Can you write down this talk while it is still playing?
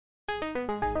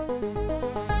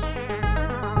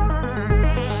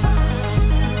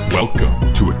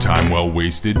Welcome to A Time Well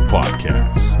Wasted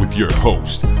podcast with your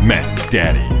host, Matt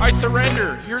Daddy. I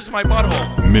surrender. Here's my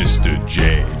butthole. Mr.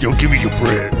 J. Yo, give me your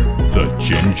bread. The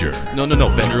Ginger. No,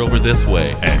 bend her over this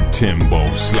way. And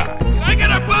Timbo Slice. I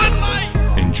got a Bud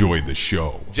Light. Enjoy the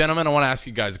show. Gentlemen, I want to ask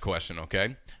you guys a question,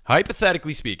 okay?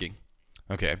 Hypothetically speaking,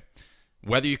 okay,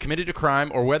 whether you committed a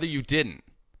crime or whether you didn't,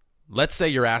 let's say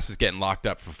your ass is getting locked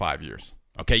up for 5 years.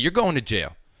 Okay, you're going to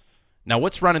jail. Now,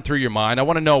 what's running through your mind? I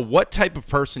want to know what type of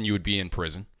person you would be in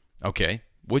prison. Okay,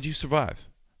 would you survive?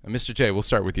 Mr. J, we'll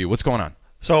start with you. What's going on?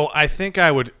 So I think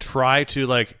I would try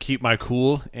to keep my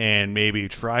cool and maybe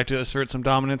try to assert some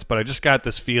dominance, but I just got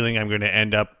this feeling I'm going to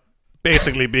end up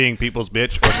basically being people's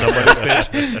bitch or somebody's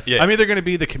bitch. Yeah. I'm either going to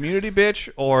be the community bitch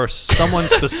or someone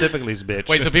specifically's bitch.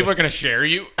 Wait, so people are going to share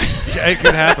you? Yeah, it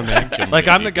could happen, man.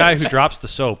 I'm the guy who drops the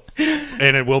soap,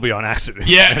 and it will be on accident.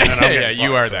 Yeah,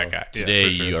 you are that guy. Today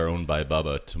you are owned by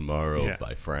Bubba, tomorrow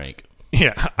by Frank.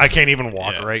 Yeah, I can't even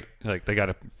walk, right? Like, they got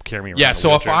to carry me around. Yeah,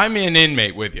 so if I'm an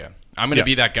inmate with you, I'm going to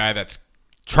be that guy that's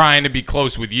trying to be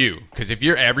close with you. Because if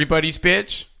you're everybody's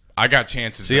bitch, I got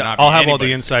chances to not be I'll have all the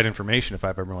anybody's inside information if I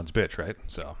have everyone's bitch, right?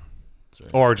 So,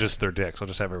 or just their dicks. I'll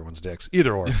just have everyone's dicks.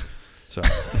 Either or. So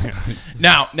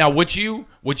now, would you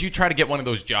try to get one of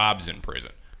those jobs in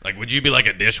prison? Like, would you be like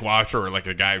a dishwasher or like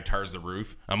the guy who tars the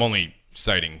roof? I'm only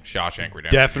citing Shawshank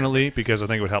Redemption. Definitely, because I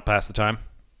think it would help pass the time.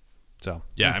 So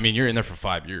yeah, I mean, you're in there for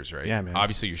 5 years, right? Yeah, man.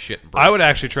 Obviously, you're shitting bricks. I would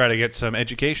actually try to get some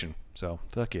education. So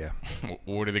fuck yeah.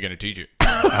 What are they going to teach you?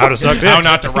 How to suck dicks. How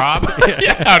not to rob?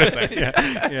 Yeah, how to suck.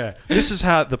 Yeah. This is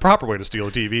how the proper way to steal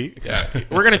a TV. Yeah,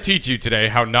 we're going to teach you today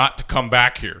how not to come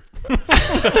back here.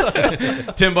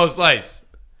 Timbo Slice,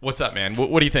 what's up, man?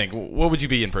 What do you think? What would you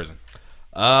be in prison?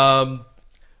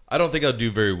 I don't think I'll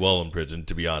do very well in prison,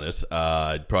 to be honest.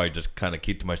 I'd probably just kind of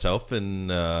keep to myself and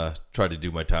try to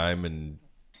do my time and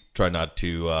try not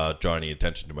to draw any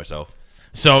attention to myself.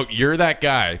 So you're that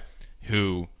guy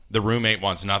who the roommate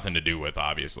wants nothing to do with,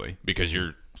 obviously, because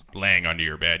you're laying under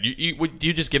your bed. Do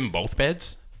you just give him both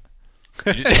beds?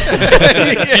 You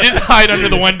just hide under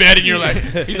the one bed, and you're like,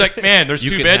 he's like, man, there's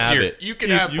two beds here. It. You can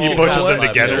have both. He pushes them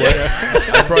together.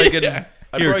 I'd probably get...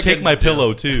 Here, take my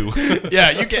pillow, too.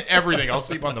 Yeah, you get everything. I'll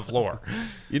sleep on the floor.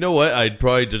 You know what? I'd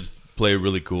probably just play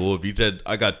really cool. If he said,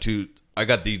 I got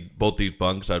both these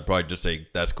bunks, I'd probably just say,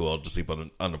 that's cool. I'll just sleep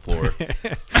on the floor.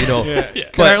 You know? Yeah.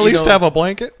 Can I at least have a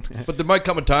blanket? But there might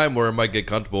come a time where I might get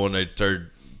comfortable and I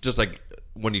start, just like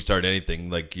when you start anything,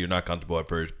 like you're not comfortable at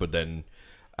first, but then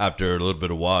after a little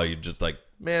bit of a while, you're just like,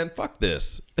 man, fuck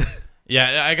this.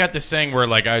 Yeah, I got this thing where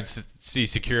like I'd see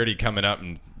security coming up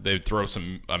and they'd throw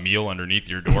a meal underneath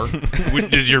your door.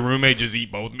 Does your roommate just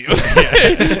eat both meals?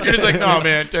 You're just like, no,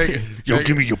 man, take it. Yo,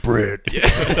 give me your bread.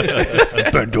 Yeah.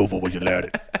 Bend over while you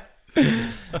let it.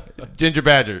 Ginger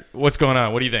Badger, what's going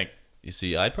on? What do you think? You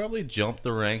see, I'd probably jump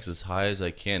the ranks as high as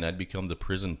I can. I'd become the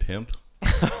prison pimp.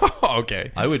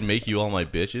 Okay. I would make you all my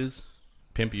bitches,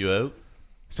 pimp you out.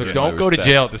 So don't go to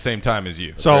jail at the same time as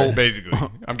you. So basically,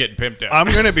 I'm getting pimped out. I'm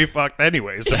going to be fucked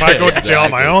anyways. If I go to jail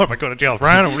on my own, if I go to jail with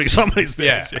Ryan, I'm going to be somebody's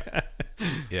bitch.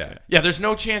 Yeah. There's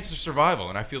no chance of survival,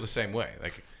 and I feel the same way.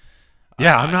 Like,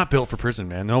 I'm not built for prison,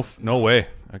 man. No way.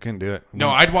 I couldn't do it. No,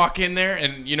 I'd walk in there,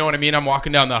 and you know what I mean? I'm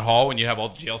walking down that hall when you have all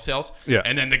the jail cells. Yeah.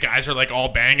 And then the guys are like all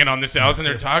banging on the cells, and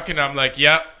they're talking. I'm like,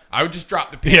 yep. I would just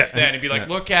drop the pants then and be like,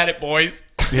 look at it, boys.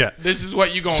 Yeah. This is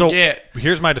what you going to get.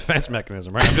 Here's my defense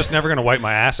mechanism, right? I'm just never going to wipe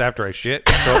my ass after I shit.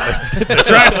 So they're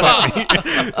trying to fuck me.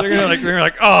 They're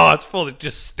like, oh, it's full of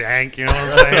just stank. You know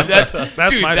what I'm saying? That's my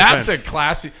defense. That's a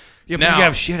classic. Yeah, but you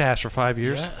have shit ass for 5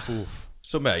 years. Yeah.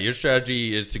 So, Matt, your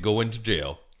strategy is to go into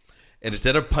jail, and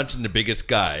instead of punching the biggest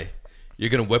guy, you're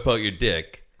going to whip out your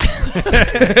dick.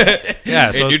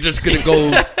 Yeah. And you're just going to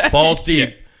go balls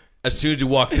deep. As soon as you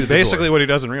walk through the door. Basically what he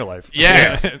does in real life.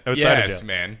 Yes. Outside of jail.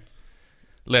 Man.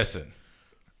 Listen,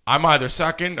 I'm either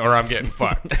sucking or I'm getting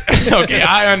fucked. Okay,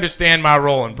 I understand my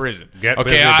role in prison. Get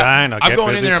busy dying, I'm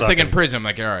going in there, I'm thinking prison. I'm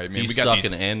like, all right, man, He's we got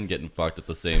sucking and getting fucked at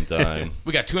the same time.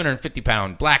 We got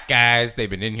 250-pound black guys. They've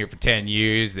been in here for 10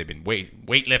 years. They've been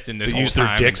weightlifting this they whole use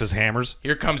time. their dicks as hammers.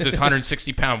 Here comes this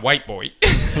 160-pound white boy.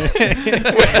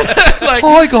 Like,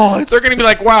 hi, guys. They're going to be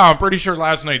like, wow, I'm pretty sure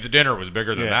last night's dinner was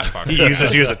bigger than that fucker. He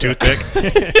uses you as a toothpick.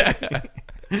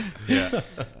 Yeah.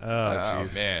 Oh,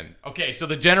 man. Okay, so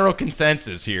the general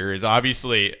consensus here is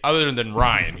obviously, other than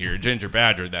Ryan here, Ginger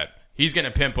Badger, that he's going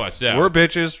to pimp us out. We're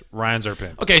bitches. Ryan's our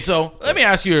pimp. Okay, so let me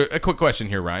ask you a quick question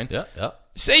here, Ryan. Yeah.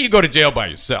 Say you go to jail by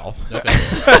yourself.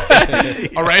 Okay.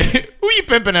 All right? Who are you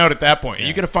pimping out at that point? Are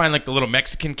you going to find like the little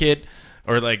Mexican kid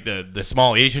or like the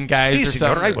small Asian guys or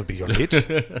something? I will be your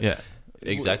bitch. Yeah.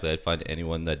 Exactly. I'd find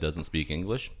anyone that doesn't speak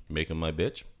English, make them my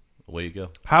bitch. Away you go.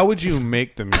 How would you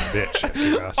make them your bitch? Out of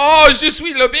curiosity? Oh, je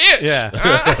suis le bitch.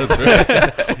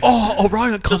 Yeah. Oh,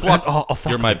 O'Brien, Just walk.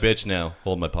 You're my bitch now.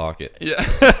 Hold my pocket. Yeah.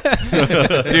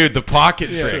 Dude, the pocket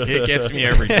trick, it gets me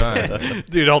every time.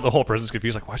 Dude, the whole person's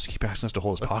confused. Like, why does he keep asking us to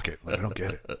hold his pocket? Like, I don't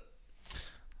get it.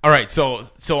 All right, so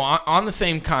on the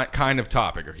same kind of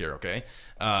topic here, okay?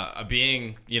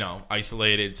 Being,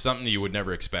 isolated, something you would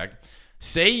never expect.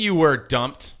 Say you were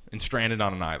dumped and stranded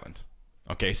on an island.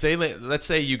 Okay, let's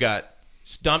say you got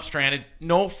dumped, stranded,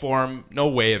 no form, no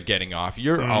way of getting off.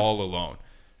 You're all alone.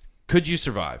 Could you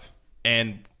survive?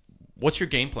 And what's your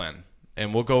game plan?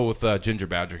 And we'll go with Ginger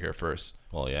Badger here first.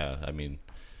 Well, yeah. I mean,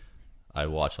 I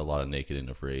watch a lot of Naked and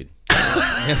Afraid.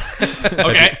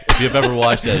 Okay. If you've ever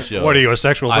watched that show, What are you, a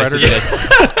sexual predator?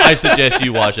 I suggest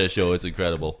you watch that show. It's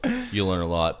incredible. You'll learn a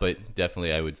lot, but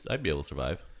definitely I'd be able to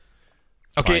survive.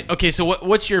 Okay. Fine. Okay. So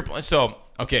what's your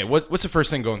what's the first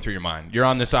thing going through your mind? You're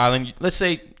on this island. Let's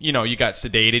say you got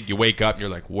sedated. You wake up and you're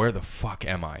like, where the fuck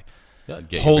am I? Yeah,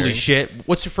 get your Holy bearings. shit!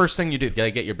 What's the first thing you do? You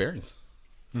gotta get your bearings.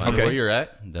 Find Okay. where you're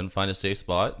at, then find a safe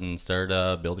spot and start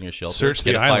building a shelter. Search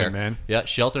Get the a island, fire. man. Yeah,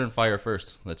 shelter and fire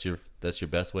first. That's your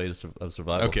best way of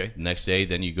survival. Okay. Next day,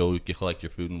 then you go collect your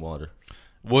food and water.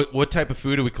 What type of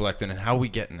food are we collecting and how are we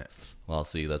getting it? Well,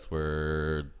 see, that's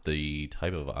where the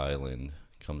type of island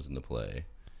comes into play.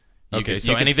 Okay,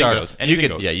 so anything goes. Anything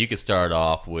goes. Yeah, you could start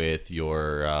off with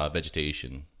your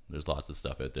vegetation. There's lots of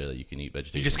stuff out there that you can eat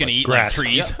vegetation. You're just gonna eat Grass. like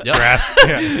trees. Yep. Grass.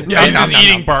 Yeah. Yeah, I'm just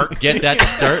eating bark. Get that to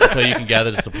start until you can gather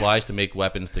the supplies to make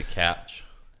weapons to catch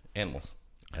animals,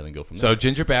 and then go from there. So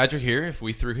Ginger Badger here, if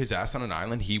we threw his ass on an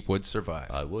island, he would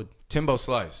survive. I would. Timbo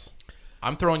Slice,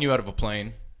 I'm throwing you out of a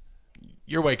plane.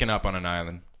 You're waking up on an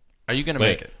island. Are you gonna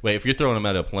make it? Wait, if you're throwing him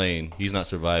out of a plane, he's not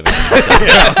surviving.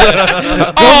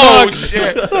 Oh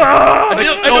shit!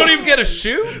 I don't even get a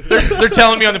shoe. They're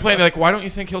telling me on the plane. They're like, "Why don't you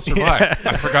think he'll survive?"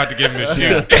 I forgot to give him a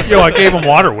shoe. Yo, I gave him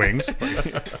water wings.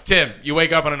 Tim, you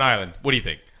wake up on an island. What do you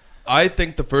think? I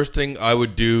think the first thing I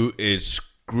would do is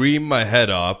scream my head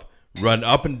off, run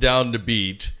up and down the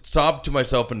beach, sob to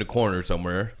myself in the corner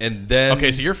somewhere, and then...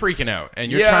 Okay, so you're freaking out,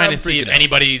 and you're Yeah, trying I'm to see if freaking out.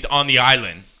 anybody's on the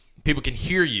island. People can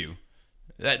hear you.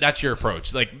 That's your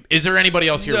approach. Like, is there anybody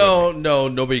else here? with me? No,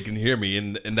 nobody can hear me,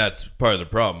 and that's part of the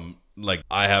problem. Like,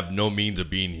 I have no means of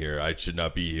being here. I should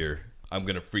not be here. I'm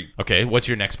gonna freak. Okay, what's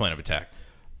your next plan of attack?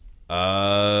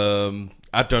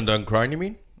 After I'm done crying, you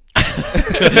mean? Yeah,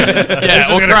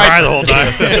 He's gonna cry the whole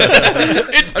time.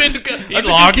 It's been, he I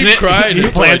logs keep it. crying.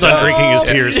 He plans on drinking his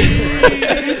tears.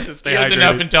 to stay He has hydrated.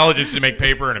 enough intelligence to make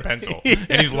paper and a pencil,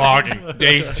 and he's logging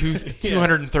day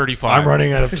 235. I'm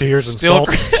running out of tears and Still,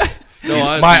 salt. No,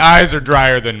 honestly, my eyes are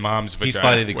drier than mom's vagina. He's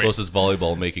finding the Wait. closest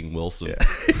volleyball making Wilson.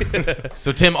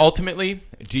 So, Tim, ultimately,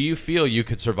 do you feel you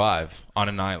could survive on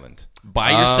an island by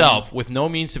yourself with no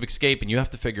means of escape, and you have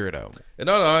to figure it out? in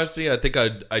all honesty, I think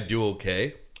I do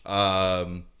okay.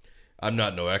 I'm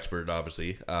not no expert,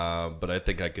 obviously, but I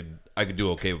think I could do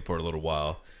okay for a little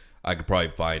while. I could probably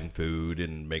find food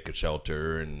and make a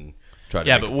shelter and try to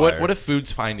Yeah, make but a what fire. what if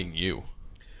food's finding you?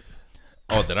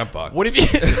 Oh, then I'm fucked. What if you?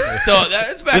 So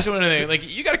that's back to one of the things. Like,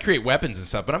 you got to create weapons and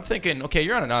stuff. But I'm thinking, okay,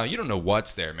 you're on an island. You don't know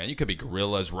what's there, man. You could be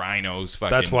gorillas, rhinos,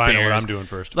 fucking. That's why I know what bears. I'm doing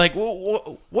first. Like,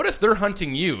 what if they're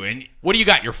hunting you? And what do you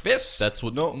got? Your fists? That's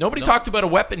what. Nobody talked about a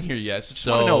weapon here yet. So just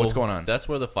want to know what's going on. That's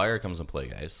where the fire comes into play,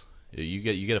 guys. You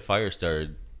get a fire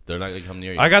started, they're not going to come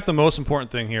near you. I got the most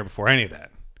important thing here before any of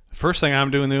that. The first thing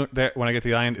I'm doing when I get to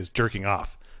the island is jerking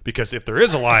off. Because if there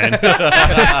is a lion,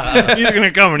 he's going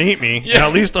to come and eat me. And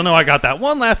at least I'll know I got that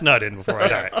one last nut in before I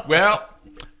die. Well,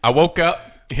 I woke up.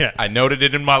 Yeah. I noted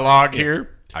it in my log here.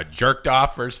 I jerked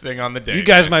off first thing on the day. You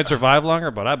guys might survive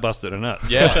longer, but I busted a nut.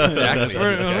 Yeah, exactly. He's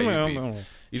got you beat.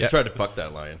 You just tried to fuck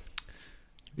that lion.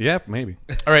 Yeah, maybe.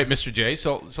 All right, Mr. J.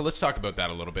 So let's talk about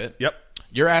that a little bit. Yep.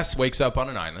 Your ass wakes up on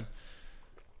an island.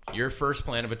 Your first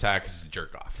plan of attack is to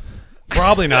jerk off.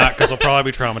 Probably not, because I'll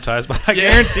probably be traumatized. But I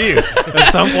guarantee you,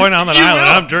 at some point on that You island,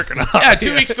 will. I'm jerking off. Yeah,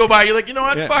 2 weeks go by. You're like, you know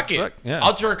what? Yeah, fuck it. fuck, yeah.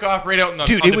 I'll jerk off right out on the,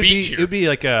 Dude, on it the would beach be here. it would be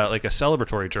like a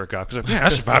celebratory jerk off because I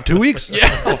survived 2 weeks. Yeah.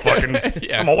 I'll fucking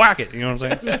Yeah. I'm gonna whack it. You know what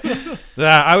I'm saying?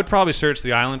 I would probably search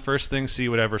the island first thing, see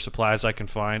whatever supplies I can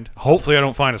find. Hopefully, I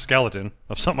don't find a skeleton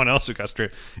of someone else who got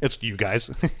straight. It's you guys.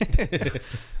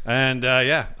 And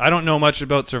yeah, I don't know much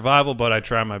about survival, but I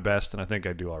try my best, and I think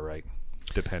I do all right,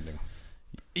 depending.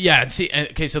 Yeah, and see,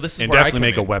 okay, so this is And where definitely I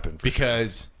make come a in, weapon, for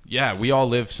because yeah, we all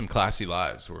live some classy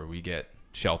lives where we get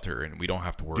shelter and we don't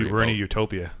have to worry Dude, we're in a about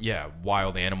utopia.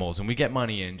 wild animals, and we get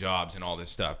money and jobs and all this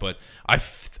stuff. But I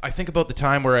think about the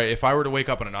time where if I were to wake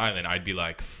up on an island, I'd be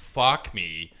like, fuck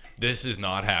me. this is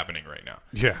not happening right now.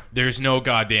 Yeah. There's no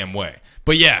goddamn way.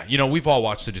 But yeah, we've all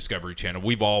watched the Discovery Channel.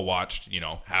 We've all watched,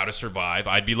 How to Survive.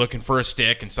 I'd be looking for a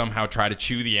stick and somehow try to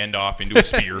chew the end off into a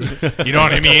spear. You know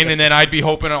what I mean? And then I'd be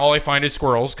hoping all I find is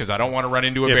squirrels because I don't want to run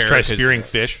into a bear. Try spearing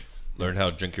fish. Learn how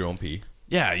to drink your own pee.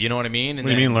 Yeah, you know what I mean? And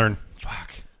What do you mean learn?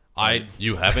 Fuck.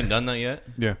 You haven't done that yet?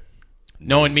 Yeah.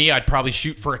 Knowing me, I'd probably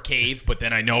shoot for a cave, but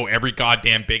then I know every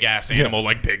goddamn big-ass animal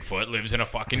like Bigfoot lives in a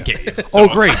fucking cave. So, Oh,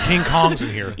 great. King Kong's in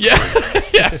here.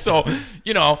 yeah, so,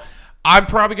 I'm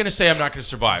probably going to say I'm not going to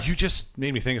survive. You just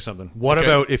made me think of something. What Okay.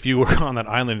 about if you were on that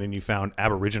island and you found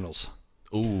Aboriginals?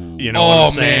 Ooh. You know what I'm Oh,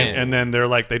 saying? man. And then they're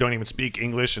like, they don't even speak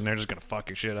English and they're just going to fuck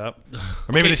your shit up. Or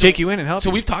maybe Okay, they so- take you in and help So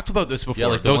you. we've talked about this before. Yeah,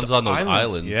 like the ones on those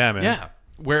islands. Yeah, man. Yeah,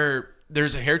 where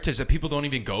there's a heritage that people don't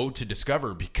even go to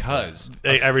discover because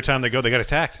Every time they go, they get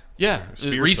attacked. yeah, Spears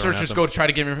thrown researchers at go them. to try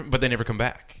to get them, but they never come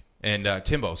back. And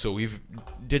Timbo, so we've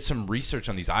did some research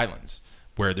on these islands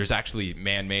where there's actually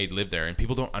man-made live there, and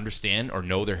people don't understand or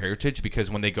know their heritage because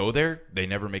when they go there, they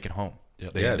never make it home.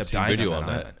 They Yeah, end I've up seen dying video on on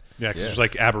that that. island. Yeah, because there's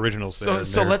like Aboriginals there. So, and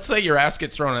so they're- let's say your ass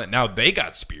gets thrown at it. Now they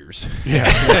got spears.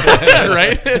 Yeah.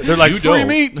 Right? They're like, You free don't.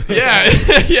 meat. Yeah.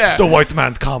 Yeah. The white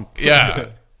man come. Yeah.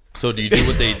 So do you do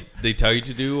what they tell you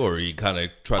to do, or you kind of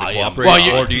try to cooperate,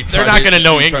 Well, or do you they're try not going to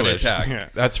know do you try English. attack? Yeah.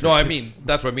 That's No, I mean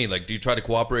that's what I mean. Like, do you try to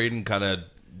cooperate and kind of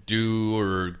do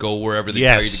or go wherever they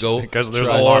Yes, tell you to go? because there's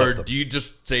a lot of or them. do you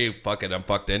just say fuck it, I'm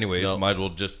fucked anyways? No. Might as well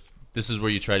just. This is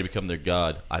where you try to become their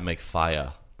god. I make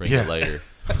fire. Bring Yeah. it later.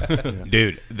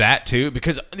 Dude, that too,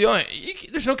 because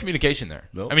there's no communication there.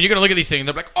 No. I mean, you're gonna look at these things, and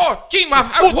they're like, "Oh, gee, my,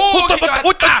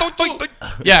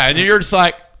 yeah," and then you're just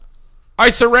like, "I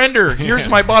surrender. Here's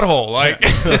my butthole." Like,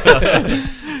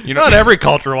 Not every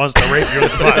culture wants to rape you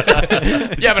with a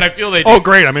butt. yeah, but I feel they. Do. Oh,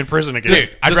 great. I'm in prison again.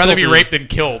 Dude, I'd this rather be culture is- raped than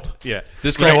killed. Yeah.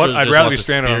 This You know what? culture I'd just rather be wants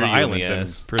to stranded on spear an you in island the than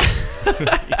ass.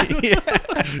 prison.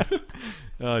 Yeah.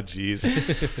 Oh,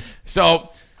 jeez.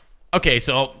 So, okay,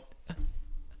 so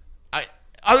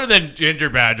other than Ginger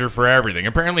Badger for everything,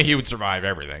 apparently he would survive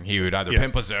everything. He would either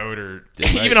pimp us out or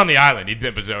even on the island, he'd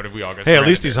pimp us out if we all got. Hey, at stranded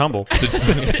least there. he's humble.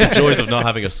 The joys of not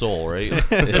having a soul, right?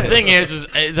 The thing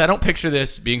is I don't picture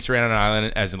this being surrounded on an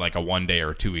island as in like a 1 day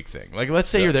or a 2 week thing. Like, let's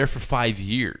say you're there for 5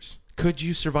 years. Could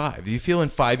you survive? Do you feel in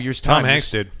 5 years' time? Tom Hanks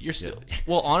did. You're still.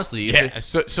 Well, honestly, if Yeah.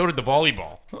 So did the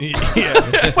volleyball.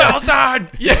 Yeah. Well done.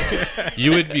 Yeah.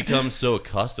 you would become so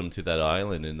accustomed to that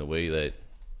island in the way that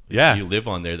Yeah. you live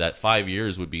on there that 5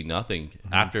 years would be nothing.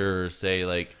 After, say,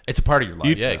 like It's a part of your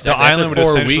life. Yeah, The exactly. island After would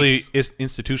 4 essentially weeks-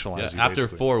 institutionalize you. after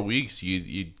basically. 4 weeks,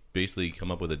 you'd basically come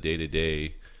up with a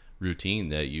day-to-day routine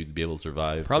that you'd be able to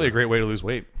survive. Probably a great way to lose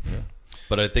weight.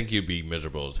 But I think you'd be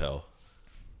miserable as hell.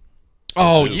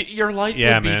 Oh, your life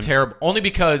Yeah, would be man. terrible. Only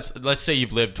because, let's say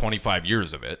you've lived 25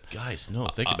 years of it. Guys, no,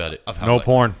 think about it. Of how, No like,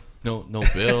 porn. No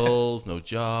bills, no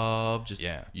job, just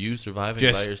Yeah. you surviving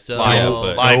Just by yourself. live, Yeah,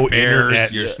 but- live No bears,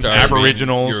 internet. You're starving.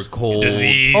 Aboriginals, You're cold.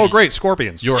 disease. Oh, great.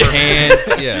 Scorpions. Your hand,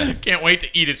 Yeah. Can't wait to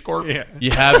eat a scorpion. Yeah.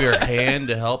 you have your hand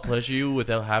to help pleasure you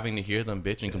without having to hear them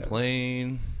bitch and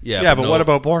complain. Yeah, but no- what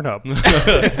about Pornhub?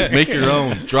 Make your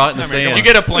own. Draw it in the sand. You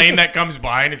get a plane that comes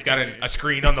by and it's got a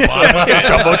screen on the bottom.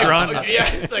 Jumbotron.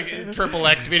 Yeah, it's like a triple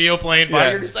X video playing by.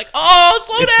 You're just like, oh,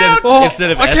 slow Instead, down.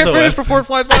 instead of I can't finish SOS, before it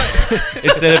flies by.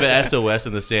 instead of an SOS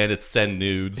in the sand, it's send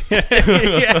nudes. You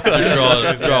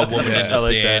draw a woman in I the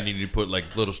like sand, that. and you put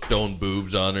like little stone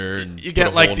boobs on her, and You put get a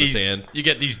hole like in these. the sand. You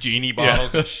get these genie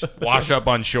bottles that wash up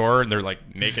on shore, and they're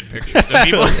like naked pictures of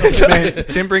people. Man,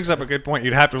 Tim brings up a good point.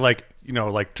 You'd have to like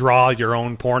draw your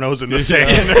own pornos in the sand.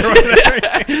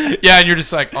 Yeah, and you're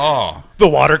just like, oh, The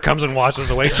water comes and washes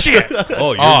away. Shit.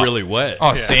 Oh, you're really wet.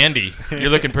 oh, Sandy, you're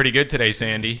looking pretty good today,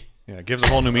 Sandy. Yeah, it gives a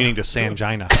whole new meaning to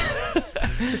Sangina.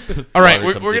 All right, Water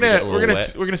we're comes in, you get a gonna little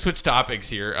wet. we're gonna switch topics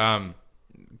here.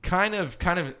 Kind of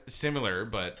similar,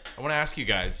 but I want to ask you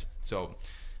guys. So,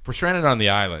 if we're stranded on the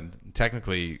island,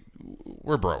 technically,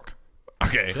 we're broke.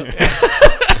 Okay,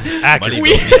 Money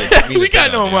we don't need we to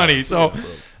got be no on, money. yeah. So,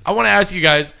 I want to ask you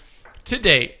guys, to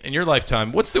date in your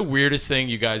lifetime, what's the weirdest thing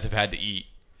you guys have had to eat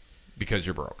because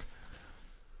you're broke?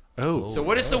 Oh. So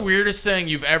what is the weirdest thing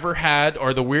you've ever had,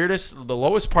 or the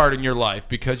lowest part in your life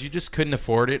because you just couldn't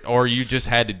afford it, or you just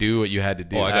had to do what you had to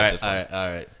do? Oh, I got All right, this all one. right,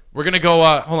 all right. we're gonna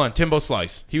go. Hold on, Timbo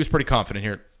Slice. He was pretty confident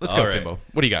here. Let's go, All right. Timbo.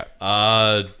 What do you got?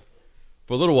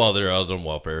 For a little while there, I was on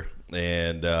welfare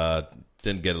and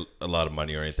didn't get a lot of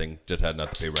money or anything. Just had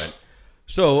enough to pay rent.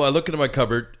 So I look into my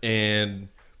cupboard and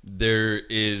there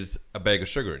is a bag of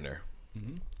sugar in there.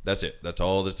 That's it. That's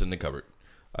all that's in the cupboard.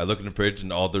 I look in the fridge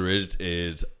and all there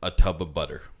is a tub of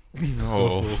butter.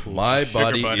 Oh, My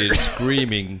body butter. is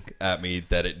screaming at me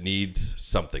that it needs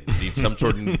something. It needs some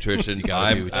sort of nutrition.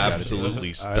 gotta do I'm what you gotta do. absolutely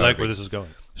I starving. like where this is going.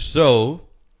 So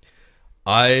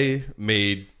I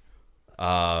made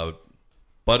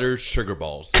butter sugar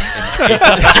balls, and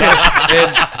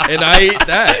I ate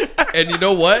that. And you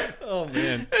know what? Oh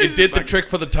man, It did the trick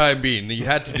for the time being. You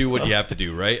had to do what you have to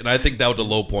do, right? And I think that was a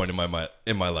low point in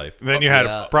my life. then you had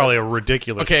Yeah, probably a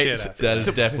ridiculous Okay, shit. so- after. That is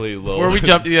definitely low. Before we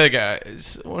jump to the other guy,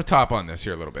 I want to top on this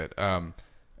here a little bit.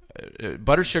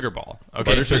 Butter sugar ball. Okay,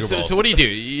 Butter sugar so balls. what do?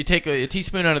 You take a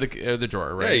teaspoon out of the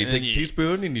drawer, right? Yeah, you And take a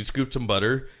teaspoon and you scoop some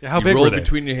butter. Yeah, how you big roll were it they?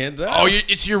 between your hands. Oh,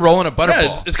 you're rolling a butter yeah,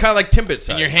 ball. it's kind of like Timbit size.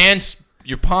 And your hands,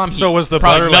 your palm. So was the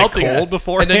probably butter like melting. cold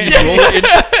before? And then you roll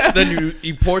it in, then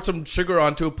you pour some sugar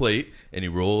onto a plate and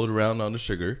you roll it around on the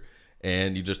sugar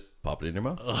and you just pop it in your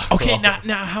mouth. Okay,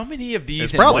 now how many of these?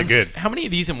 It's in probably one, good. How many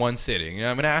of these in one sitting?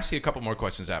 I'm going to ask you a couple more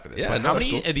questions after this. Yeah, but no, how that's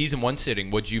many cool. of these in one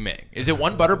sitting would you make? Is it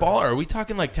one butter ball, or are we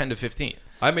talking like 10 to 15?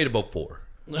 I made about 4.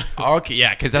 Okay,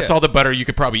 yeah, because that's Yeah. all the butter you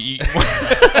could probably eat.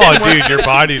 Oh, dude, your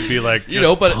body'd be like, You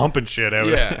know, but- pumping shit out.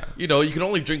 yeah. You know, you can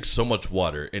only drink so much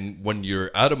water, and when you're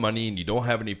out of money and you don't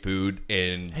have any food,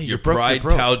 and Hey, your you're broke, you're pride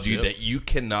broke. tells you Yep. that you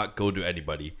cannot go to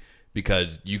anybody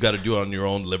because you got to do it on your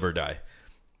own, live or die.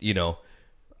 You know,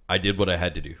 I did what I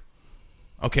had to do.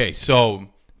 Okay, so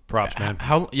Props, man.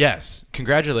 yes,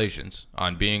 congratulations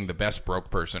on being the best broke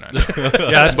person I know. Yeah,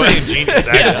 that's pretty ingenious.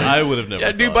 Actually. I would have never.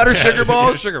 Yeah, do thought. butter sugar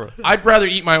balls. Sugar ball. I'd rather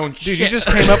eat my own Dude, shit. you just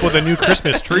came up with a new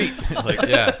Christmas treat. Like,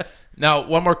 yeah. Now,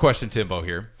 one more question, Timbo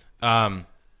here.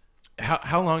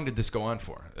 How long did this go on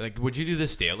for? Like, would you do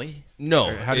this daily? No,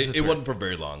 Or how does this it work? wasn't for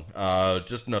very long.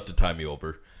 Just not to tie me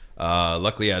over.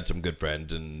 Luckily, I had some good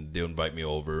friends, and they would invite me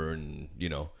over, and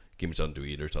give me something to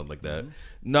eat or something like that.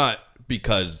 Not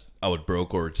because I was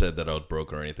broke or said that I was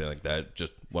broke or anything like that.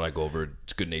 Just when I go over,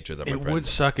 it's good nature that my it would friends.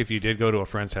 suck if you did go to a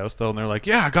friend's house though, and they're like,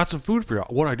 "Yeah, I got some food for you."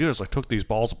 What I did is I took these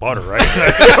balls of butter, right?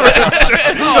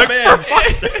 Oh man!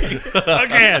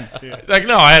 Again, It's like,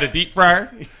 no, I had a deep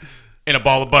fryer and a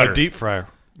ball of butter. a deep fryer.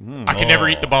 I can never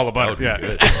eat the ball of butter. Yeah,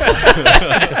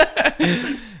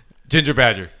 Ginger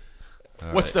Badger.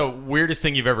 What's the weirdest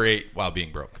thing you've ever ate while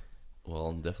being broke?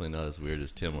 Well, definitely not as weird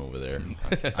as Tim over there.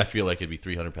 I feel like it'd be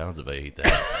 300 pounds if I ate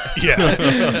that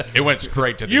yeah. It went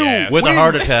straight to the ass. with a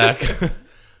heart attack.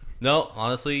 No,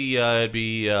 honestly, it'd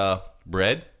be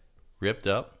bread ripped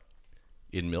up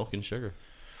in milk and sugar.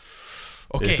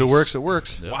 Okay, If it works, it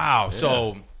works. Wow.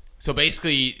 So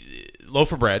basically,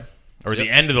 loaf of bread or the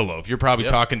end of the loaf. You're probably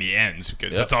talking the ends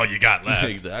because that's all you got left.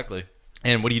 Exactly.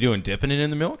 And what are you doing? Dipping it in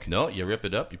the milk? No, you rip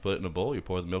it up, you put it in a bowl, you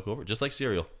pour the milk over it, just like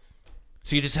cereal.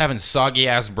 So you're just having soggy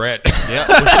ass bread. Yeah,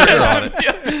 with sugar on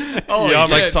it. Oh,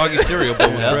 It's like soggy cereal, but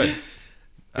with bread.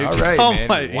 All right, Oh man.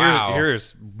 my! Wow.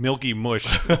 Here's milky mush.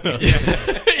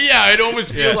 Yeah, I'd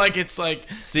almost feel like it's like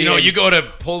you go to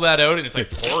pull that out and it's like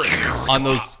pouring.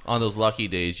 On those lucky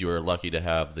days, you are lucky to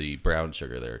have the brown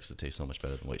sugar there because it tastes so much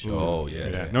better than white sugar. Oh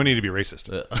yes. Yeah, no need to be racist.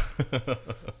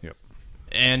 Yep.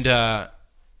 And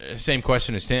same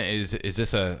question as Tim: Is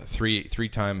this a three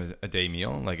time a day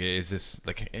meal? Like, is this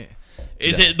like?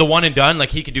 Is it the one and done?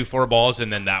 Like he could do 4 balls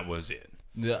and then that was it.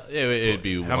 Yeah, it'd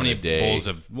be How one many a day. bowls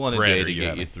of one a bread day are to you get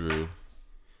having? you through.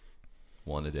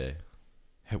 One a day.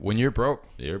 When you're broke,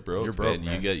 You're broke. you're broke,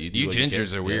 man. man. You do what gingers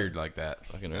can. are Yeah. weird like that.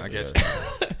 Fucking I early, get yeah.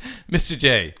 you. Mr.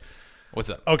 J, what's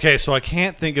up? Okay, so I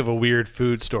can't think of a weird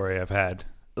food story I've had,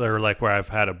 or like where I've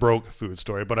had a broke food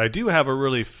story, but I do have a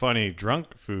really funny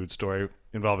drunk food story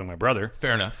involving my brother.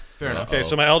 Fair enough. Fair enough. Okay,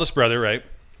 so my eldest brother, right?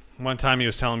 One time he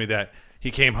was telling me that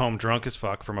he came home drunk as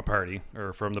fuck from a party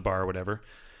or from the bar or whatever.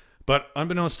 But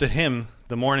unbeknownst to him,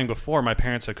 the morning before, my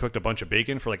parents had cooked a bunch of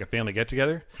bacon for like a family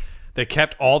get-together. They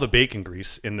kept all the bacon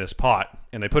grease in this pot,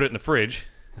 and they put it in the fridge.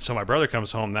 And so my brother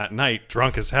comes home that night,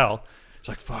 drunk as hell. He's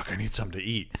like, fuck, I need something to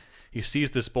eat. He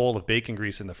sees this bowl of bacon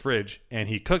grease in the fridge, and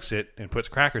he cooks it and puts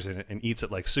crackers in it and eats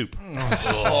it like soup.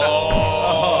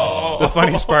 The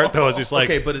funniest part, though, is he's like...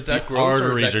 Okay, but is that gross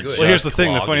or is arteries that are good? Well, here's the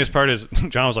thing. The clogging. funniest part is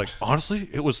John was like, honestly,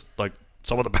 it was like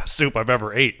some of the best soup I've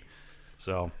ever ate.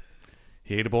 So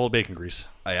he ate a bowl of bacon grease.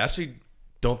 I actually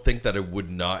don't think that I would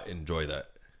not enjoy that.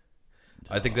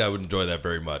 I think that I would enjoy that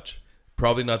very much.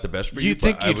 Probably not the best for you. You'd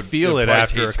think but I you'd would, feel it probably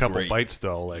after a taste couple great. bites,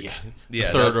 though. Like,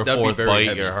 Yeah, Third or that'd be fourth very bite,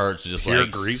 heavy. your heart's just Pure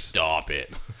like, grease. stop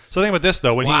it. So the thing about this,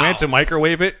 though, when he Wow. went to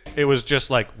microwave it, it was just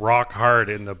like rock hard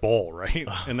in the bowl, right?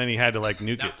 And then he had to like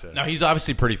nuke it to. Now he's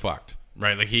obviously pretty fucked,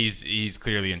 right? Like he's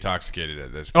clearly intoxicated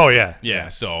at this point. Oh yeah, Yeah,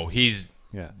 so he's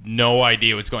yeah. no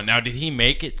idea what's going. Now, did he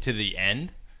make it to the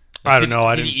end? I don't know.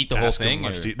 I Did didn't he eat the whole ask him thing?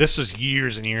 much or- de- This was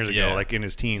years and years ago, Yeah. like in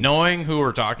his teens. Knowing who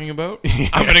we're talking about,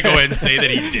 I'm gonna go ahead and say that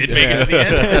he did make it to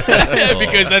the end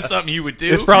because that's something you would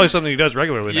do. It's probably something he does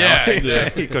regularly now. Yeah,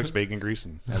 exactly. He cooks bacon grease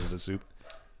and has it as soup.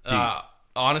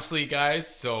 honestly, guys.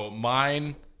 So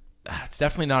mine, it's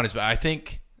definitely not as bad. I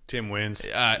think Tim wins.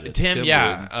 Tim, Tim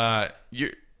yeah.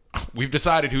 We've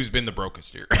decided who's been the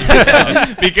brokest here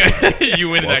because you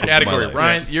win in that Welcome to my category. life.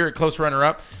 Ryan, you're a close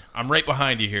runner-up. I'm right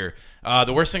behind you here.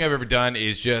 The worst thing I've ever done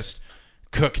is just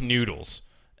cook noodles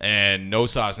and no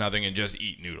sauce, nothing, and just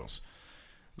eat noodles.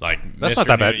 Like That's Mr. not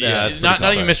that bad. Noodle- Yeah, Yeah, it's pretty not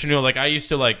even common. Mr. Noodle. Like I used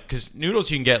to like because noodles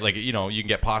you can get like you can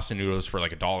get pasta noodles for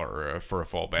like $1 for a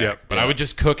full bag. Yep. But I would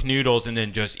just cook noodles and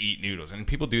then just eat noodles, and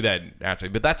people do that naturally.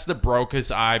 But that's the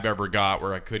brokest I've ever got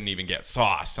where I couldn't even get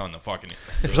sauce on the fucking.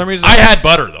 For some reason, I had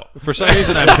butter though. for some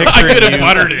reason, I'm I picturing could have you.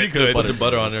 buttered it. Good. Bunch of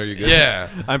butter on there, you're good. Yeah.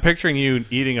 I'm picturing you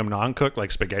eating them non-cooked, like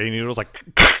spaghetti noodles, like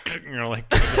like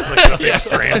the big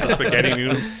strands of spaghetti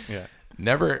noodles. Yeah.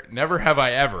 Never have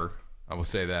I ever. I will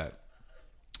say that.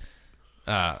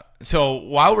 So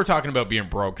while we're talking about being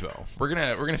broke, though, we're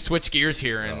gonna switch gears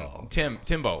here, and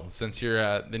Timbo, since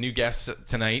you're the new guest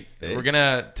tonight, Hey. we're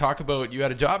gonna talk about you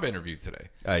had a job interview today,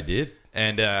 I did.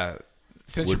 and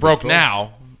since you're Would be broke fun.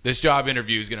 now, this job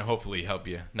interview is gonna hopefully help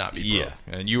you not be broke.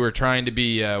 Yeah. And you were trying to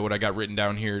be what I got written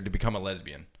down here to become a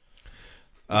lesbian.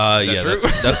 Yeah, true?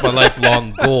 that's my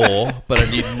lifelong goal, but I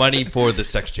need money for the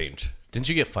sex change. Didn't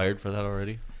you get fired for that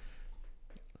already?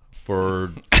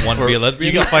 For one to be a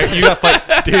lesbian? You got fight. You got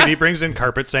fight, dude. He brings in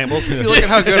carpet samples. Look at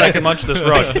how good I can munch this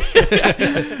rug.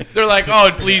 They're like,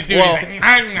 oh, please do. Well,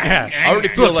 I I already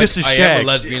feel like this is I am shag. a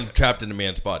lesbian trapped in a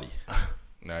man's body.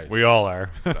 Nice. We all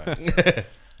are.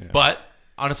 But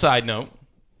on a side note,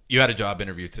 you had a job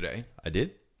interview today. I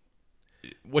did.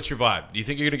 What's your vibe? Do you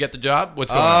think you're gonna get the job?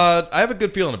 What's going on? I have a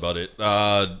good feeling about it.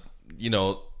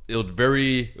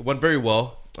 It went very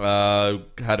well.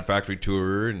 Had a factory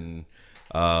tour and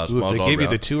Ooh, smiles if they all gave you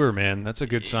around. the tour, man, that's a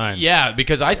good sign. Yeah,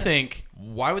 because I think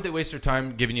why would they waste their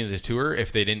time giving you the tour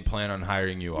if they didn't plan on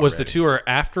hiring you already? Was the tour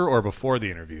after or before the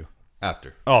interview?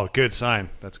 After. Oh, good sign.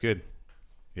 That's good.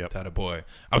 Yep. That a boy.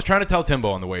 I was trying to tell Timbo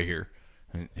on the way here.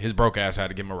 and his broke ass had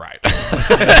to give him a ride.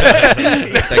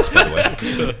 Thanks, by the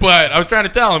way. But I was trying to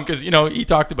tell him because, he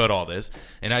talked about all this.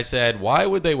 And I said, why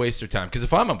would they waste their time? Because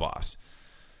if I'm a boss,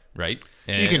 right?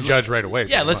 You can judge right away.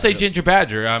 Yeah, let's say Ginger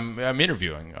Badger, I'm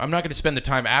interviewing. I'm not going to spend the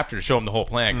time after to show him the whole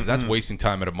plan because that's wasting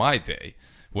time out of my day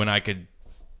when I could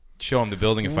show him the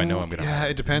building if I know I'm going to. Yeah,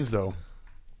 it depends though.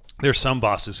 There's some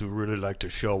bosses who really like to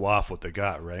show off what they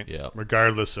got, right? Yeah.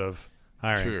 Regardless of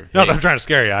hiring. Sure. Not Hey. that I'm trying to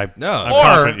scare you. I'm No.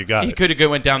 confident you got he it. could have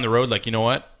went down the road like, you know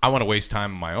what? I want to waste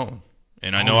time on my own.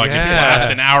 And I know I can yeah.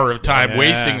 last an hour of time Yeah.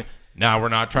 wasting. Now, we're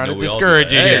not trying No, to we all do discourage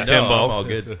that. you Hey, here, no, Timbo. I'm all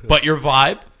good. But your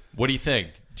vibe, what do you think?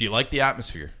 Do you like the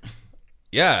atmosphere?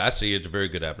 Yeah, actually, it's a very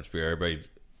good atmosphere. Everybody's.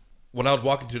 When I was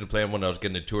walking through the plant, when I was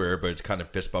getting a tour, everybody's kind of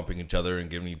fist bumping each other and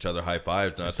giving each other high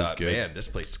fives. And I thought, good. man, this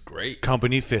place is great.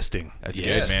 Company fisting. That's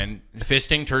Yes. good, man.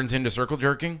 Fisting turns into circle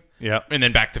jerking. Yeah. And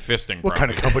then back to fisting. What kind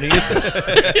of company is this?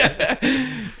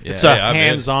 It's a Hey, I'm in.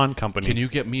 hands-on company. Can you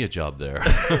get me a job there?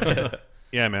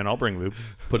 Yeah, man, I'll bring lube.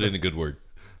 Put in a good word.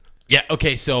 Yeah,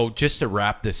 okay, so just to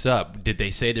wrap this up, did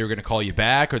they say they were going to call you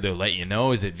back or they'll let you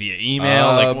know? Is it via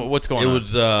email? What's going on? It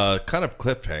was kind of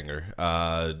cliffhanger.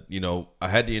 I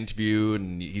had the interview,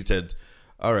 and he said,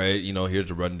 all right,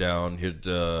 here's a rundown. Here's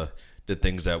the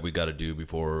things that we got to do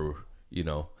before,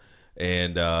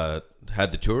 and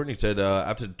had the tour. And he said,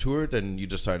 after the tour, then you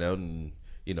just sign out and,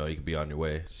 you can be on your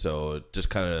way. So it just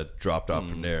kind of dropped off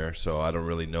from there. So I don't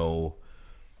really know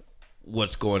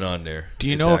what's going on there. Do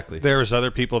you know exactly. if there was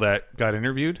other people that got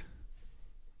interviewed?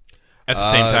 At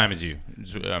the same time as you.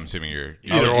 I'm assuming you're.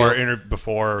 Either was or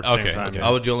before or same Okay, time. okay. Yeah.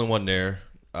 I was the only one there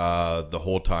the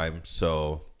whole time.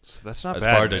 So So that's not as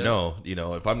bad. far as I know,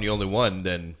 if I'm the only one,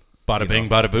 then Bada bing,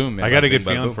 bada boom, man. I got a Bing, good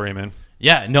bada feeling boom. for you, man.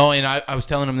 Yeah, no, and I was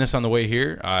telling him this on the way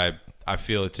here. I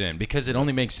feel it's in because it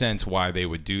only makes sense why they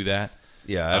would do that.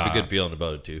 yeah, I have a good feeling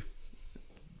about it too.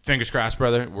 Fingers crossed,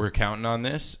 brother. We're counting on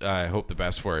this. I hope the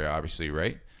best for you, obviously,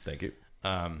 right? Thank you.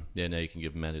 Yeah, now you can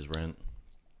give Matt his rent.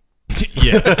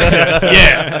 Yeah.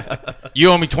 Yeah. You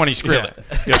owe me 20 skrillet.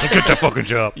 Yeah, so get that fucking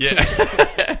job. Yeah.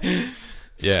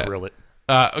 Yeah. Skrill it.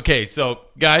 Okay, so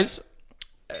guys,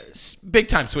 big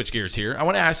time switch gears here. I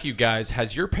want to ask you guys: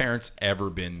 has your parents ever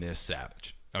been this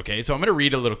savage? Okay, so I'm going to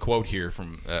read a little quote here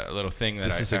from a little thing that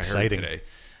This is I heard exciting. today.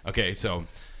 Okay, so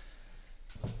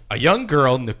a young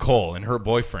girl, Nicole, and her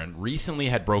boyfriend recently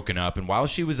had broken up, and while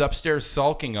she was upstairs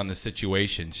sulking on the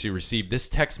situation, she received this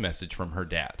text message from her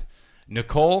dad: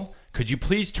 "Nicole, could you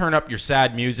please turn up your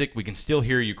sad music? We can still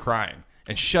hear you crying.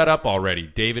 And shut up already.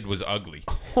 David was ugly."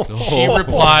 She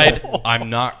replied, "I'm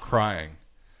not crying."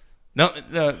 No,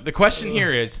 the question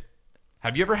here is,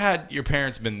 have you ever had your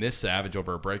parents been this savage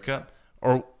over a breakup,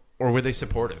 or were they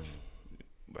supportive?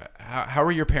 How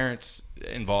are your parents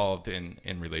involved in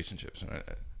relationships?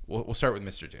 We'll start with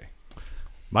Mr. J.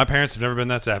 My parents have never been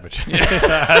that savage.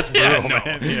 That's brutal, no.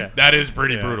 man. Yeah. That is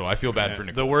pretty brutal. I feel bad for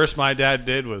Nicole. The worst my dad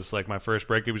did was like my first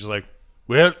break. He was like,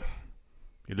 "Well,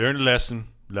 you learned a lesson.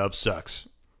 Love sucks.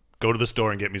 Go to the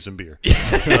store and get me some beer." So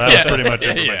that was pretty much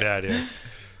it for my dad. Yeah,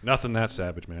 nothing that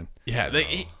savage, man. Yeah,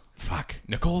 fuck.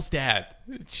 Nicole's dad.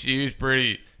 She was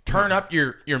pretty. Turn up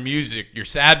your music, your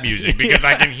sad music, because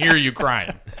I can hear you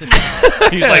crying.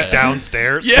 He's like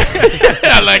downstairs.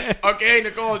 Yeah, like, okay,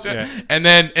 Nicole. And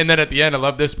then at the end, I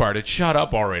love this part. It shut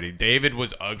up already. David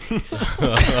was ugly.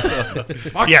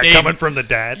 Fuck David. Coming from the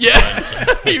dad.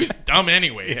 Yeah, he was dumb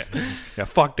anyways. Yeah,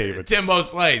 fuck David. Timbo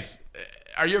Slice.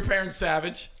 Are your parents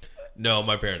savage? No,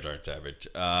 my parents aren't savage.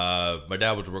 My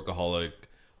dad was a workaholic.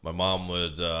 My mom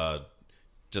was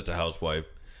just a housewife.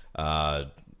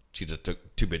 She just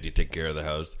too busy to take care of the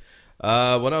house.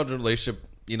 When I was in a relationship,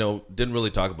 didn't really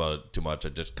talk about it too much. I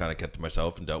just kind of kept to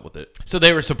myself and dealt with it. So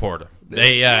they were supportive.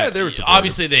 They were supportive.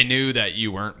 Obviously, they knew that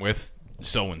you weren't with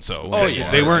so and so. Oh yeah,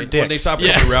 they weren't dicks. When they stopped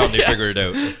coming around, they figured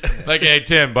it out. Like, hey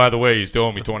Tim, by the way, you still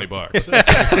owe me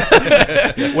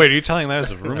 $20. Wait, are you telling that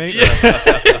as a roommate?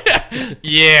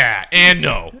 Yeah, and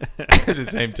no at the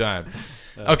same time.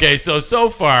 Okay, so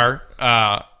far,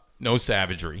 no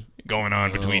savagery going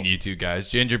on between you two guys.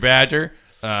 Ginger Badger,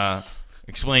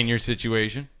 explain your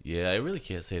situation. Yeah, I really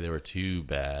can't say they were too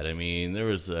bad. I mean, there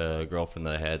was a girlfriend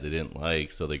that I had they didn't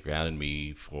like, so they grounded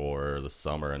me for the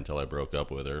summer until I broke up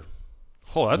with her.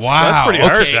 Oh, that's pretty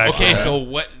harsh, actually. Okay, so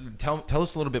what? Tell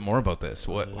us a little bit more about this.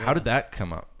 How did that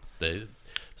come up?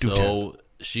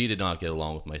 She did not get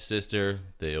along with my sister.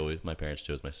 My parents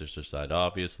chose my sister's side,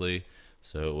 obviously.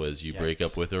 So it was you break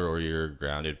up with her or you're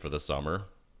grounded for the summer.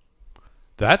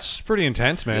 That's pretty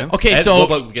intense, man. Yeah. Okay,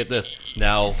 but get this.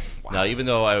 Now, even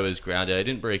though I was grounded, I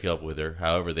didn't break up with her.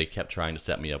 However, they kept trying to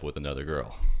set me up with another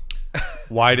girl.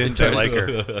 Why didn't they like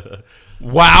her?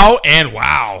 Wow and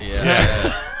wow.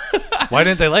 Yeah. Why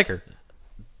didn't they like her?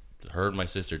 Her and my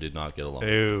sister did not get along.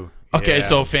 Ew. Okay, Yeah.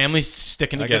 so family's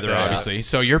sticking together, that. obviously.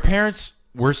 So your parents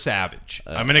were savage.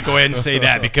 I'm going to go ahead and say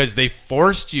that because they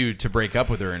forced you to break up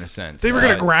with her in a sense. They were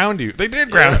going to ground you. They did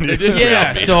ground you.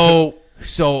 Yeah,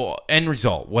 so end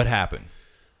result, what happened?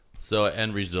 So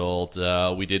end result,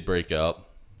 we did break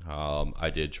up. I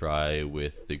did try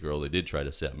with the girl they did try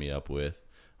to set me up with.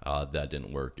 That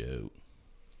didn't work out.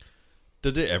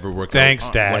 Did it ever work Thanks,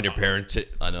 out Dad. when your parents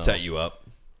set you up?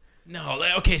 No,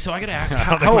 okay, so I got to ask, think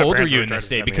how my old are parents you were in trying this to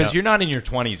state? set me Because up. you're not in your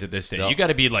 20s at this state. No. You got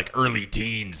to be like early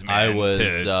teens, man, I was,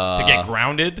 to get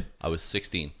grounded. I was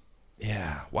 16.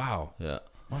 Yeah, wow. Yeah.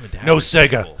 Mom and Dad No were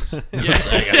Sega. fools.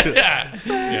 Yeah.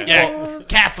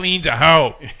 Kathleen's a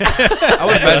hoe.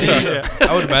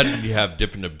 I would imagine you have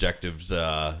different objectives,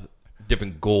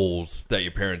 different goals that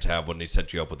your parents have when they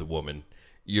set you up with a woman.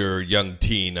 You're a young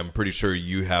teen. I'm pretty sure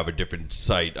you have a different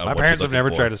sight on My what you're parents have looking never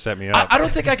for. tried to set me up. I don't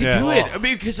think I could do it. Yeah. I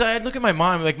mean, because I'd look at my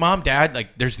mom, like, Mom, Dad, like,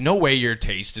 there's no way your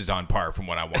taste is on par from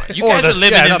what I want. You Or guys are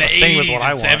living in not the the same as 80s what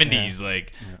I and want, 70s.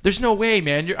 Like, there's no way,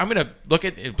 man. I'm going to look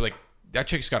at it like, that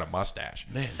chick's got a mustache.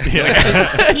 Man.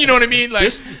 You know what I mean?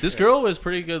 Like, This girl was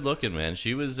pretty good looking, man.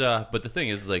 She was, but the thing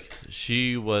is, like,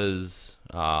 she was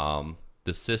the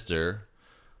sister.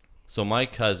 So my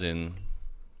cousin,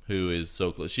 who is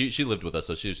so close, she lived with us,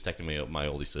 so she was technically my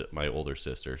older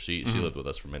sister. She lived with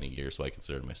us for many years, so I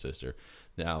considered my sister.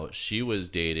 Now she was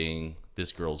dating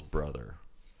this girl's brother,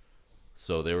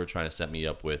 so they were trying to set me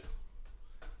up with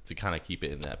to kind of keep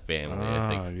it in that family, I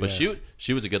think. But yes.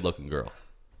 she was a good looking girl,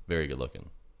 very good looking.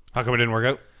 How come it didn't work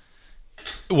out?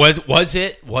 was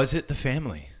it the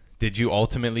family? Did you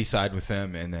ultimately side with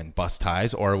them and then bust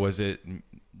ties, or was it,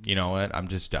 you know what, I'm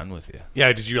just done with you?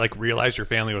 Yeah, did you like realize your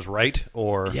family was right,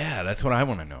 or Yeah, that's what I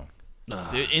want to know.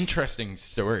 The interesting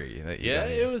story that you Yeah, got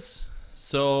it here. was.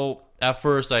 So at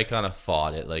first I kind of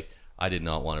fought it. Like, I did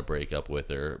not want to break up with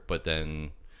her, but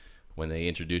then when they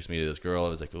introduced me to this girl, I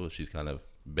was like, oh, she's kind of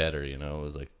better, you know. I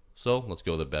was like, so let's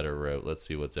go the better route. Let's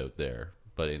see what's out there.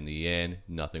 But in the end,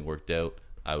 nothing worked out.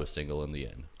 I was single in the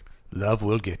end. love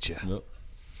will get you? Nope.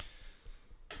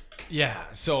 Yeah,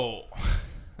 so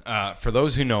for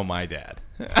those who know my dad,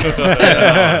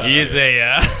 he is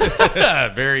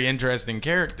a very interesting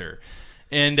character.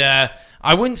 And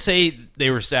I wouldn't say they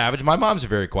were savage. My mom's a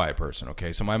very quiet person,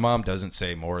 okay? So my mom doesn't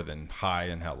say more than hi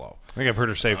and hello. I think I've heard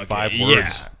her say 5 Yeah.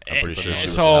 words. I'm pretty sure she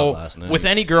was So out last night. with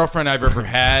any girlfriend I've ever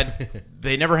had,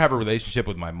 they never have a relationship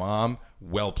with my mom.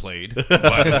 Well played,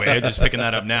 by the way. I'm just picking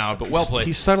that up now, but well played.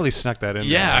 He subtly snuck that in.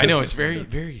 Yeah, there. I know. It's very,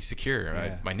 very secure.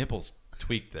 Yeah. My nipples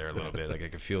tweaked there a little bit. Like I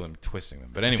could feel them twisting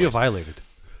them. But I anyway, feel violated.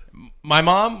 my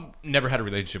mom never had a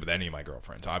relationship with any of my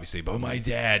girlfriends, obviously, but my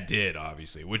dad did,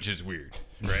 obviously, which is weird,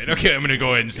 right? Okay, I'm going to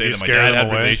go ahead and say You that my scare dad them had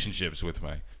away? relationships with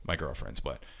my girlfriends,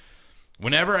 but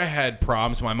whenever I had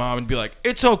problems, my mom would be like,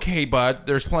 "It's okay, bud.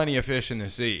 There's plenty of fish in the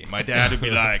sea." My dad would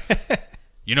be like,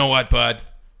 "You know what, bud?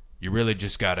 You really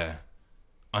just gotta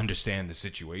understand the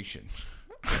situation.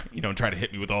 You don't try to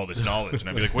hit me with all this knowledge." And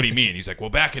I'd be like, "What do you mean?" He's like, "Well,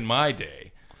 back in my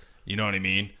day, you know what I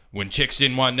mean? When chicks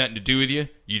didn't want nothing to do with you,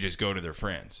 you just go to their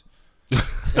friends."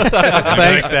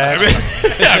 Thanks, Dad.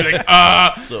 I'd be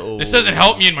like, this doesn't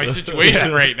help me in my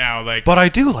situation right now. Like, But I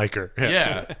do like her.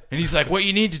 yeah. And he's like, what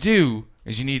you need to do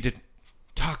is you need to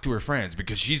talk to her friends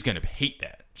because she's going to hate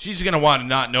that. She's going to want to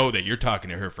not know that you're talking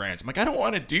to her friends. I'm like, I don't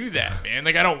want to do that, man.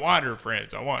 Like, I don't want her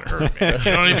friends. I want her, man.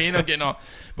 You know what I mean? I'm getting all.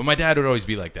 But my dad would always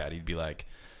be like that. He'd be like,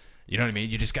 you know what I mean?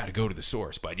 You just got to go to the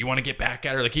source, bud. You want to get back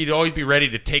at her? Like, he'd always be ready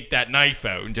to take that knife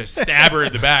out and just stab her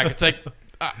in the back. It's like,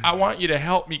 I want you to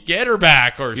help me get her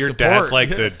back or Your support. dad's like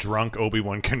the drunk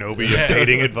Obi-Wan Kenobi of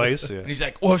dating advice. Yeah. And he's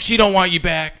like, well, if she don't want you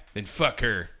back, then fuck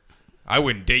her. I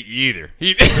wouldn't date you either. He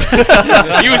would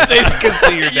say, I can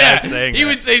see your dad saying he that.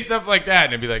 would say stuff like that,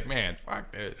 and I'd be like, man,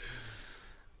 fuck this.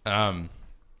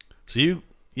 So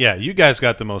you guys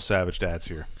got the most savage dads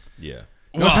here. Yeah.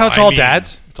 Notice Well, how it's I all mean-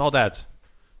 dads? It's all dads.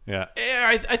 Yeah.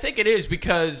 Yeah, I think it is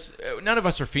because none of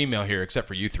us are female here except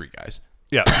for you three guys.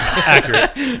 Yeah.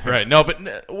 Accurate. Right. No,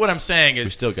 but what I'm saying We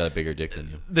is still got a bigger dick than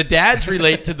you. the dads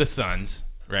relate to the sons,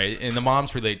 right? And the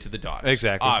moms relate to the daughters.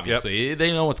 Exactly. Yep. Obviously,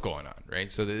 they know what's going on,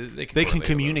 right? So they can They can correlate a little bit.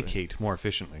 communicate more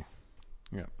efficiently.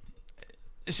 Yeah.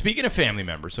 Speaking of family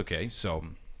members, okay, so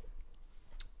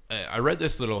I read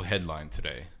this little headline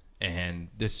today, and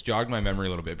this jogged my memory a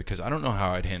little bit because I don't know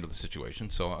how I'd handle the situation.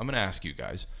 So I'm going to ask you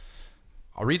guys.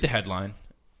 I'll read the headline,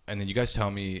 and then you guys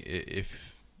tell me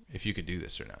if you could do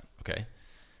this or not, okay?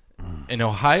 An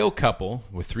Ohio couple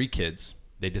with 3 kids,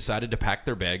 they decided to pack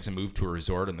their bags and move to a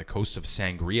resort on the coast of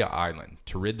Sangria Island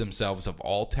to rid themselves of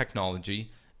all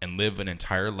technology and live an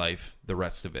entire life, the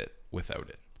rest of it, without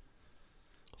it.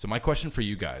 So my question for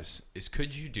you guys is,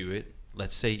 could you do it,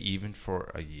 let's say even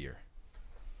for a year?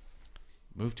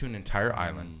 Move to an entire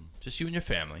island, just you and your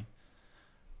family,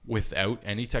 without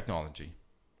any technology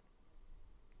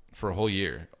for a whole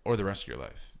year or the rest of your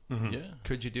life. Yeah.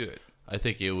 Could you do it? I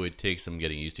think it would take some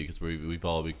getting used to because we've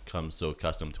all become so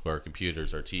accustomed to our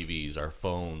computers, our TVs, our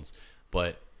phones.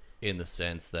 But in the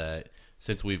sense that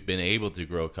since we've been able to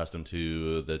grow accustomed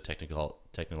to the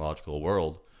technological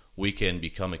world, we can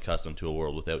become accustomed to a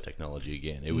world without technology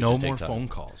again. It would No just take more time. phone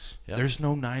calls. Yeah. There's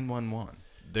no 911.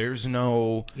 There's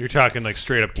no. You're talking like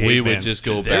straight up caveman. We would just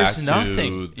go back There's nothing.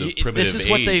 to the This primitive is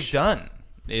what age. they've done.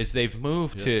 Is they've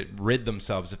moved to rid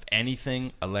themselves of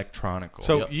anything electronical.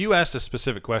 So you asked a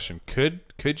specific question. Could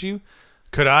you?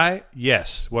 Could I?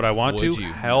 Yes. Would I want Would to?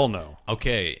 you? Hell no.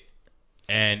 Okay,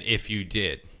 and if you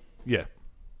did, Yeah.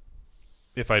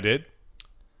 If I did?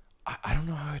 I don't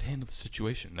know how I'd handle the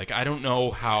situation. Like, I don't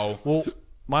know how. Well,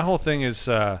 my whole thing is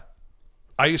I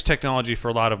use technology for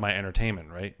a lot of my entertainment,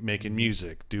 right? Making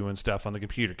music, doing stuff on the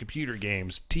computer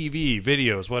games, TV,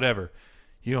 videos, whatever.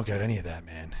 You don't got any of that,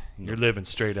 man. You're living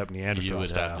straight up Neanderthal You would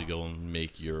style. have to go and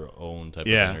make your own type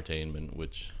Yeah. of entertainment,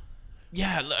 which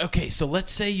Yeah. Okay. So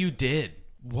let's say you did.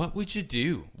 What would you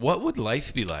do? What would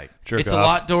life be like? Jerk it's off. a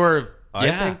lot door of. I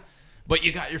Yeah. think- But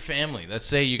you got your family. Let's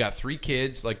say you got 3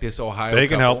 kids, like this Ohio They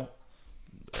can couple.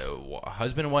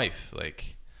 Husband and wife.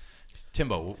 Like,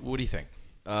 Timbo, what do you think?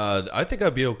 I think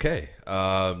I'd be okay.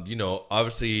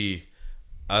 Obviously,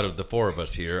 out of the 4 of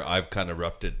us here, I've kind of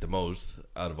roughed it the most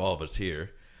out of all of us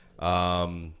here.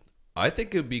 I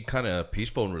think it'd be kind of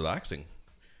peaceful and relaxing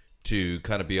to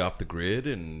kind of be off the grid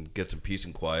and get some peace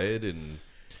and quiet. And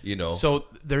So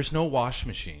there's no wash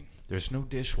machine. There's no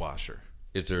dishwasher.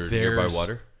 is there nearby there's-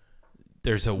 water?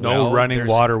 There's a No well, running there's-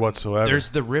 water whatsoever. There's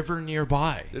the river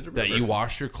nearby There's a that river. you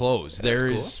wash your clothes. That's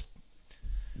There's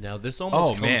now this almost oh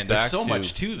comes man, back there's so to,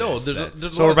 much to this. No, there's that's- a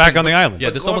so lot we're of back things, on the island. Yeah,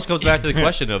 this almost comes back to the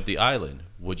question of the island.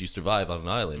 Would you survive on an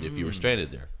island if you were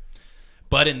stranded there?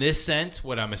 But in this sense,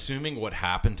 what I'm assuming what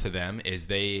happened to them is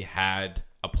they had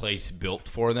a place built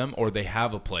for them, or they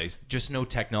have a place, just no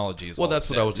technology. Is Well, all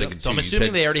that's it what I was said. thinking, So I'm too. You assuming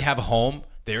said- they already have a home.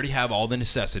 They already have all the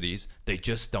necessities. They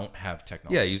just don't have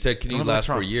technology. Yeah, you said, can Don't you have last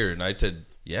for a electronics. year? And I said,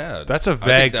 yeah. That's a I think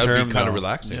vague that would term, be kind though. of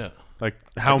relaxing. Yeah. like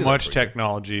how do that much for you.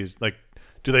 technology is like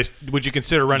would you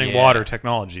consider running Yeah. water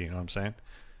technology, you know what I'm saying?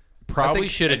 Probably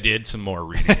should have did some more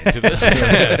reading into this.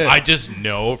 I just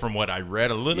know from what I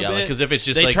read a little Yeah, bit. because if it's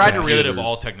just they like tried to rid it of computers-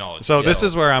 all technology. So this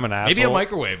is where I'm an asshole. maybe a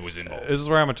microwave was involved. This is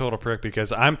where I'm a total prick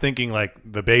because I'm thinking like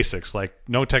the basics, like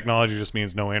no technology just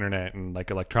means no internet and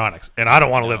like electronics. And I don't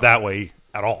want to live that way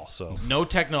at all. So No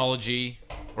technology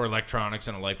or electronics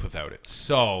and a life without it.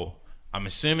 So I'm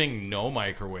assuming no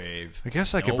microwave. I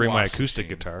guess I no could bring my wash acoustic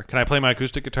machine. guitar. Can I play my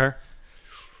acoustic guitar?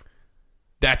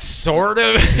 That's sort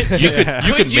of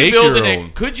You can make your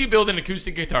own. Could you build an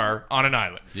acoustic guitar on an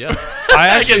island? Yeah.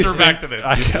 I guess we're back to this.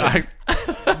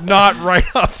 Not right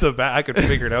off the bat. I could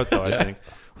figure it out though. I think.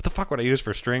 What the fuck would I use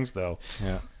for strings though?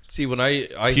 Yeah. See, when I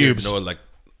hear Cubes. no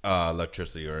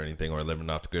electricity or anything, or living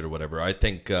off the grid or whatever, I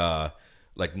think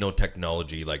like no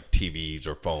technology like TVs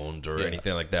or phones or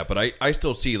anything like that. But I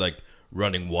still see like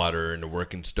running water and a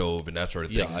working stove and that sort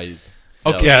of thing. Yeah.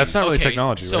 Okay, Yeah, it's not really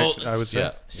technology, so, right? I would say.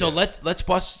 Yeah. So let's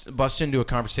bust into a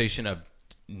conversation of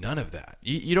none of that.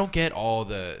 You don't get all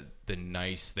the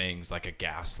nice things like a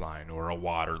gas line or a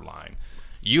water line.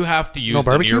 You have to use the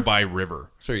barbecue? nearby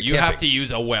river. So you're you have camping. to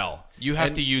use a well. You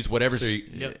have to use whatever. So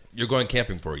you're going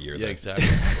camping for a year. Yeah, then. exactly.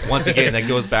 Once again, that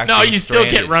goes back. No, to being you still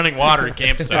stranded. get running water at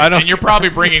campsites, I don't- and you're probably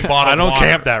bringing bottled I don't water.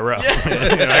 camp that rough.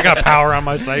 I got power on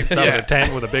my site. Set Yeah. up a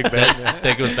tent with a big bed.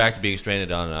 That goes back to being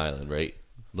stranded on an island, right?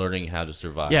 Learning how to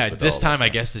survive. Yeah, with this all time I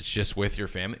stuff. guess it's just with your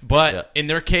family. But Yeah. in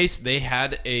their case, they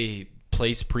had a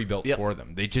place pre-built Yep. for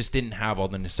them. They just didn't have all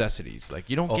the necessities. Like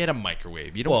you don't get a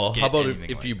microwave. You don't. Well, get how about anything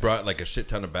if like you that. brought like a shit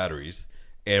ton of batteries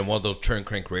and one of those turn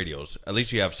crank radios? At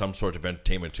least you have some sort of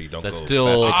entertainment, so you don't That's go. still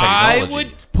batshit. I technology.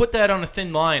 would put that on a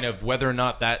thin line of whether or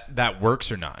not that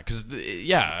works or not. Because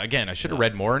yeah, again, I should have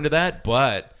read more into that,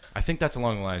 but I think that's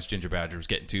along the lines Ginger Badger was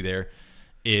getting to. There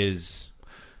is.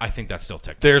 I think that's still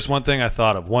technical. There's one thing I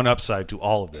thought of, one upside to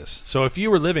all of this. So if you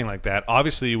were living like that,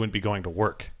 obviously you wouldn't be going to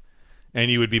work. And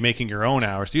you would be making your own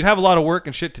hours. You'd have a lot of work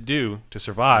and shit to do to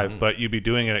survive, but you'd be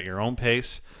doing it at your own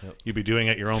pace. You'd be doing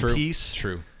it at your own pace.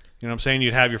 True. You know what I'm saying?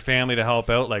 You'd have your family to help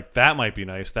out. Like, that might be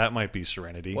nice. That might be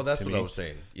serenity. Well, that's to what me. I was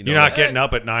saying. You know, You're not like, getting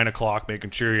up at 9 o'clock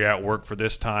making sure you're at work for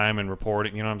this time and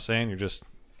reporting. You know what I'm saying? You're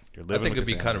I living think with it'd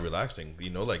be your kind of family. relaxing. You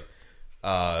know, like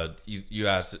you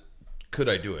asked, could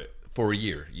I do it for a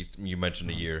year? You mentioned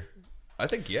a year. I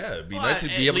think it'd be Well, nice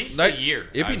to at be able. least a year,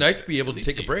 It'd I be would nice say. to be able At to least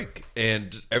take a a year. break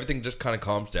and everything just kind of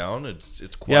calms down. It's Yeah,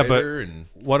 quieter but and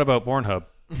what about Pornhub?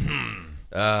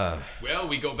 Well,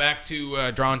 we go back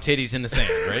to drawing titties in the sand,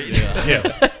 right?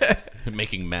 Yeah.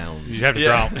 making mounds. You have to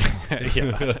drop.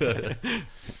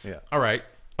 All right.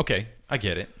 Okay, I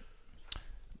get it.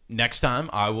 Next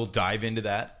time, I will dive into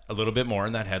that a little bit more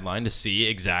in that headline to see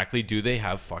exactly do they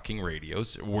have fucking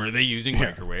radios? Were they using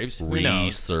microwaves? Who knows?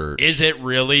 Research. Is it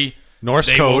really Norse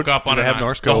they code. woke up on Do they an have island?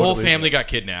 Norse The code? whole At least? family got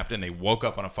kidnapped and they woke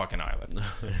up on a fucking island.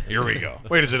 Here we go.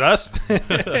 Wait, is it us?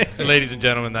 Ladies and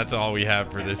gentlemen, that's all we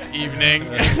have for this evening.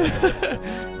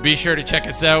 Be sure to check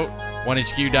us out,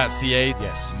 1hq.ca.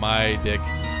 Yes. My dick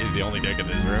is the only dick in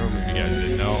this room, if you guys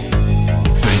didn't know.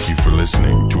 Thank you for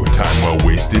listening to a Time Well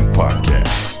Wasted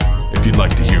podcast. If you'd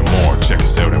like to hear more, check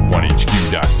us out at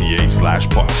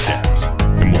 1hq.ca/podcast.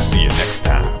 And we'll see you next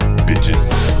time, bitches.